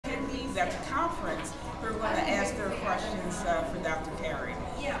ladies at the conference who are going to ask their questions for Dr. Kari.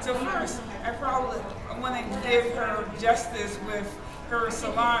 So first, I probably want to give her justice with her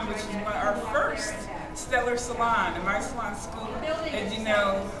salon, which is our first stellar salon. And my salon school, as you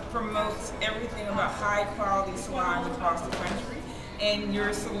know, promotes everything about high quality salons across the country. And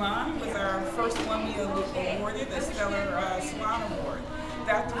your salon was our first one we awarded a Stellar Salon Award.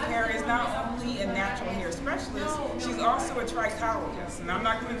 Dr. Kari is not only a natural hair specialist, she's also a trichologist. And I'm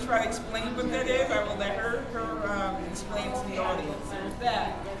not going to try to explain what that is. I will let her explain it to the audience. So with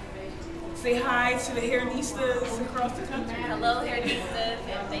that, say hi to the Hair-nistas across the country. Hello, Hair-nistas,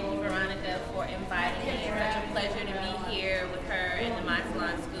 and thank you, Veronica, for inviting me. It's such a pleasure to be here with her and the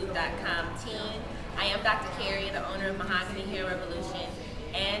MySalonScoop.com team. I am Dr. Kari, the owner of Mahogany Hair Revolution,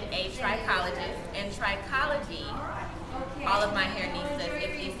 and a trichologist. And trichology, all of my Hair-nistas,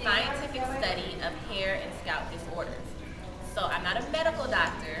 is the scientific study of hair and scalp disorders. So I'm not a medical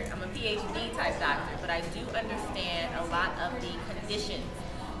doctor, I'm a PhD type doctor, but I do understand a lot of the conditions,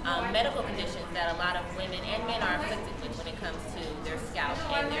 medical conditions that a lot of women and men are afflicted with when it comes to their scalp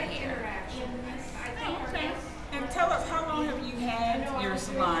and their hair. Okay. And tell us, how long have you had your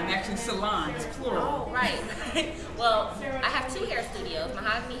salon? Actually, salons, plural. Oh, right. Well, I have two hair studios.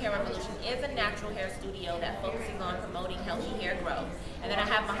 Mahogany Hair Revolution is a natural hair studio that focuses on promoting healthy hair growth. And then I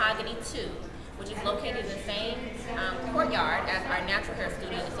have Mahogany 2, which is located in the same courtyard as our natural hair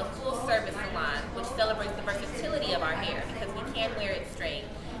studio. It's a full-service salon, which celebrates the versatility of our hair because we can wear it straight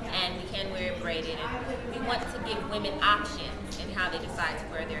and we can wear it braided. And we want to give women options in how they decide to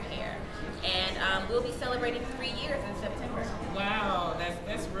wear their hair. And we'll be celebrating 3 years in September. Wow,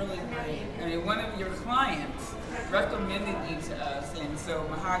 that's really great. I mean, one of your clients recommended you to us, and so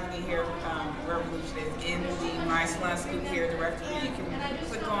Mahogany Hair Revolution is in the My Salon Scoop Hair Directory. You can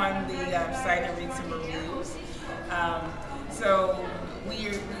click on the site and read some reviews. So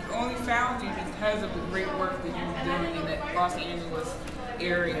we only found you because of the great work that you're doing in the Los Angeles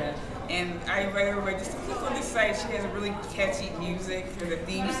area. And I invite everybody just to click on this site. She has a really catchy music. There's a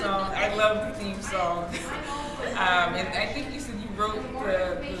theme song. I love the theme song. And I think you said you wrote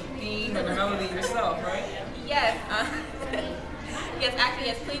the theme and the melody yourself, right? Yes. Yes, actually,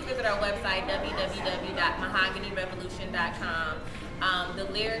 yes. Please visit our website, www.mahoganyrevolution.com. The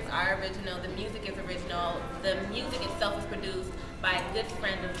lyrics are original. The music is original. The music itself is produced by a good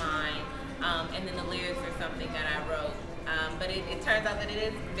friend of mine. And then the lyrics are something that I wrote. But it turns out that it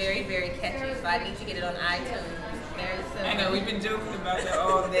is very, very catchy, so I need to get it on iTunes very soon. I know, we've been joking about that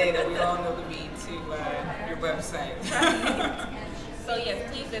all day, that we all know the beat to your website. So yes,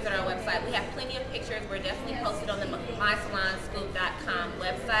 please visit our website. We have plenty of pictures. We're definitely posted on the MySalonScoop.com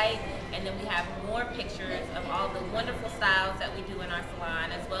website, and then we have more pictures of all the wonderful styles that we do in our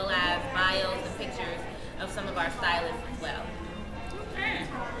salon, as well as bios and pictures of some of our stylists as well. Okay.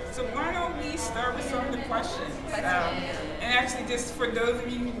 So why don't we start with some of the questions? And actually, just for those of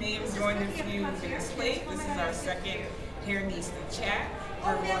you who may have joined a few minutes late, this is our second Hair-nista chat.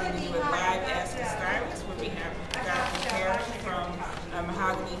 We're going to do a live Ask a Stylist, where we have Dr. Kari from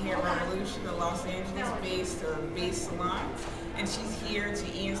Mahogany Hair Revolution, a Los Angeles-based or based salon, and she's here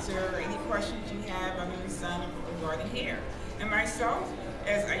to answer any questions you have under the sun regarding hair. And myself,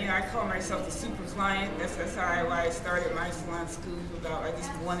 as you know, I call myself the super client. That's how I started my salon scoop. About I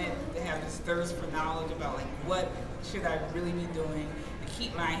just wanted to have this thirst for knowledge about like what should I really be doing to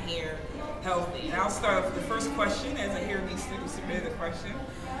keep my hair healthy. And I'll start off with the first question, as a Hair-nista who submitted a question.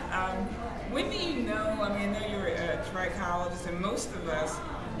 When do you know? I mean, I know you're a trichologist, and most of us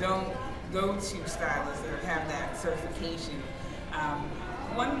don't go to stylists or have that certification.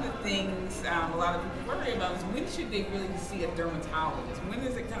 One of the things a lot of people worry about is when should they really see a dermatologist? When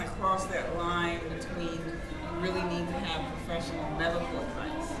does it kind of cross that line between you really need to have professional medical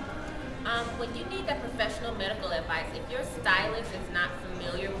advice? When you need that professional medical advice, if your stylist is not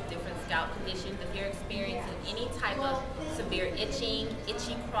familiar with different scalp conditions, if you're experiencing any type of severe itching,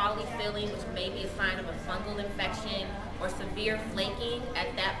 itchy, crawly feeling, which may be a sign of a fungal infection, or severe flaking,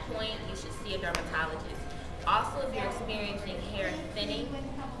 at that point you should see a dermatologist. Also, if you're experiencing hair thinning,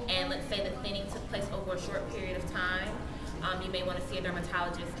 and let's say the thinning took place over a short period of time, you may want to see a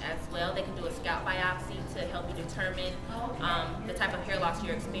dermatologist as well. They can do a scalp biopsy to help you determine the type of hair loss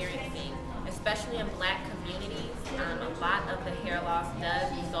you're experiencing. Especially in Black communities, a lot of the hair loss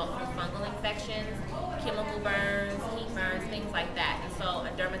does result from fungal infections, chemical burns, heat burns, things like that. And so a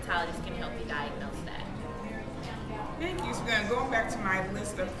dermatologist can help you diagnose that. Thank you. So then going back to my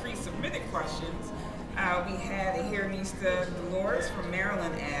list of pre-submitted questions, we had a Hair-nista, Dolores from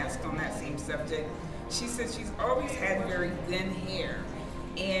Maryland, asked on that same subject. She said she's always had very thin hair,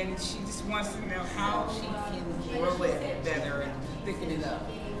 and she just wants to know how she can grow it better and thicken it up.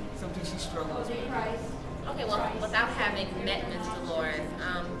 something she struggles with? Okay, well, without having met Ms. Dolores,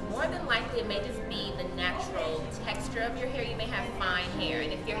 more than likely it may just be the natural texture of your hair. You may have fine hair,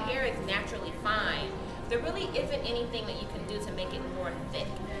 and if your hair is naturally fine, there really isn't anything that you can do to make it more thick.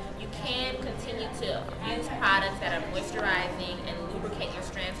 You can continue to use products that are moisturizing and lubricate your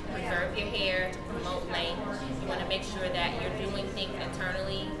strands to preserve your hair, to promote length. You want to make sure that you're doing things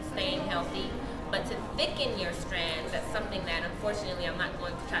internally, staying healthy. But to thicken your strands, that's something that unfortunately I'm not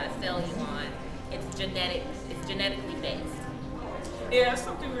going to try to sell you on. It's genetically based. Yeah, that's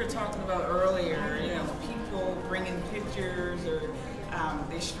something we were talking about earlier. You know, people bringing pictures, or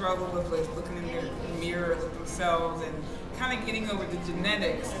they struggle with looking in the mirror at themselves and kind of getting over the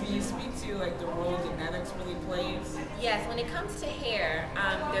genetics. Can you speak to like the role genetics really plays? Yes, when it comes to hair,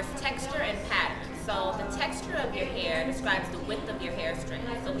 there's texture and pattern. So the texture of your hair describes the width of your hair strand.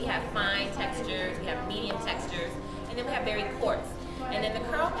 So we have fine textures, we have medium textures, and then we have very coarse. And then the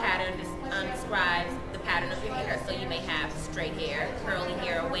curl pattern describes the pattern of your hair. So you may have straight hair, curly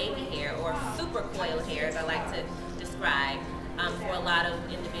hair, or wavy hair, or super coiled hair, as I like to describe for a lot of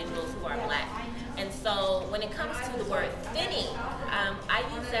individuals who are black. And so when it comes to the word thinning, I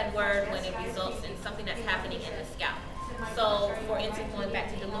use that word when it results in something that's happening in the scalp. So for instance, going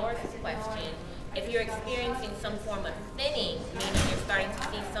back to Dolores' question, if you're experiencing some form of thinning, meaning you're starting to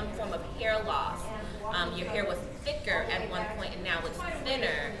see some form of hair loss, your hair was thicker at one point and now it's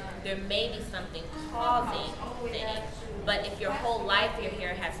thinner, there may be something causing thinning. But if your whole life your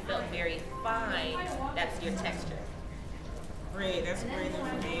hair has felt very fine, that's your texture. Great, that's great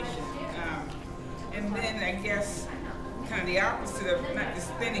information. And then I guess kind of the opposite of not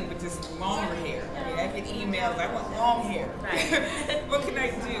just thinning, but just longer hair. I mean, I get emails, I want long hair. Right. What can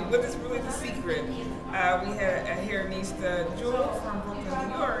I do? What is really the secret? We had a hair-nista, Jewel from Brooklyn,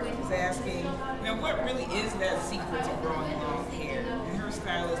 New York, is asking, you know, what really is that secret to growing long hair? And her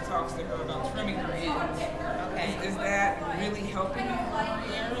stylist talks to her about trimming her ends. Okay. Is that really helping you grow long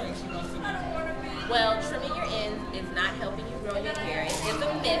hair? Like she wants to know. Well, trimming your ends is not helping you grow your hair. It is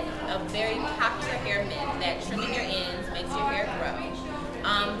a myth, a very popular hair myth, that trimming your ends makes your hair grow.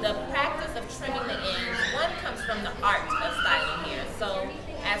 The practice of trimming the ends, one comes from the art of styling hair. So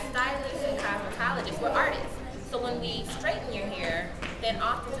as stylists and cosmetologists, we're artists. So when we straighten your hair, then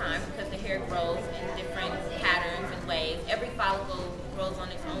oftentimes, because the hair grows in different patterns and ways, every follicle grows on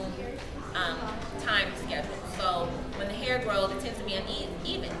its own time schedule. So when the hair grows, it tends to be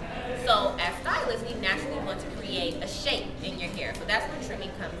uneven. So as stylists, we naturally want to create a shape in your hair. So that's where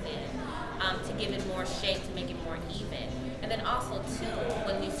trimming comes in, to give it more shape, to make it more even. And then also too,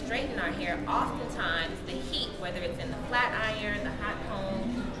 when we straighten our hair, oftentimes the heat, whether it's in the flat iron, the hot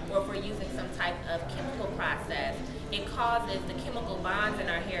comb, or if we're using some type of chemical process, it causes the chemical bonds in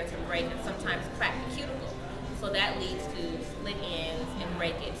our hair to break and sometimes crack the cuticle. So that leads to split ends and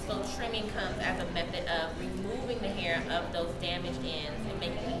breakage. So trimming comes as a method of removing the hair of those damaged ends and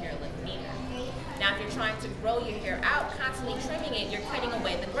making the hair look neater. Now, if you're trying to grow your hair out, constantly trimming it, you're cutting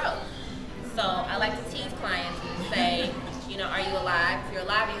away the growth. So I like to tease clients and say, you know, are you alive? If you're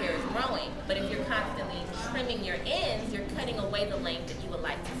alive, your hair is growing. But if you're constantly trimming your ends, you're cutting away the length that you would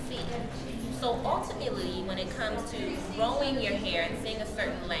like to see. So ultimately, when it comes to growing your hair and seeing a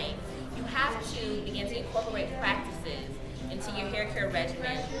certain length, you have to begin to incorporate practices into your hair care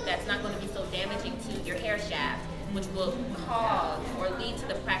regimen that's not going to be so damaging to your hair shaft, which will cause or lead to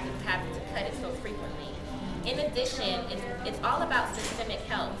the practice of having to cut it so frequently. In addition, it's all about systemic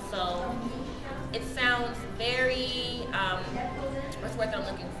health. So it sounds very, what's the word that I'm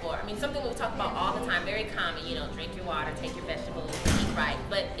looking for? I mean, something we talk about all the time, very common, you know, drink your water, take your vegetables, eat right.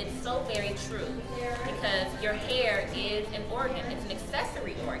 But it's so very true, because your hair is an organ. It's an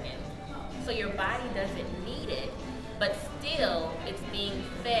accessory organ. So your body doesn't need it, but still it's being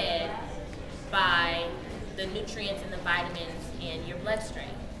fed by the nutrients and the vitamins in your bloodstream.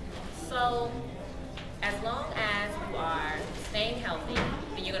 So as long as you are staying healthy,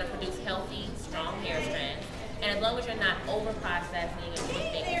 then you're going to produce healthy, strong hair strands. And as long as you're not over-processing and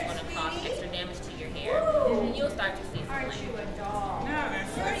doing things that's going to cause extra damage to your hair, then you'll start to see some length. No,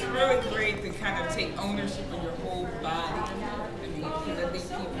 that's really great to kind of take ownership of your whole body. I mean, because I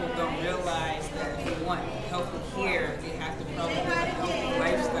think people don't realize that if they want healthy hair, they have to probably live a healthy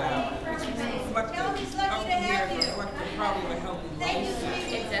lifestyle. Which reflect healthy hair reflect probably a healthy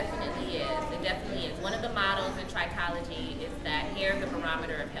lifestyle. It definitely is. It definitely is. One of the models in trichology is that hair is a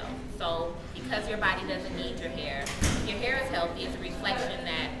barometer of health. So because your body doesn't need your hair is healthy, it's a reflection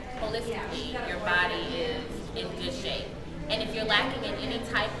that holistically your body is in good shape. And if you're lacking in any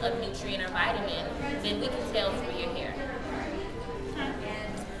type of nutrient or vitamin, then we can tell through your hair.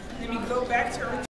 Let me go back to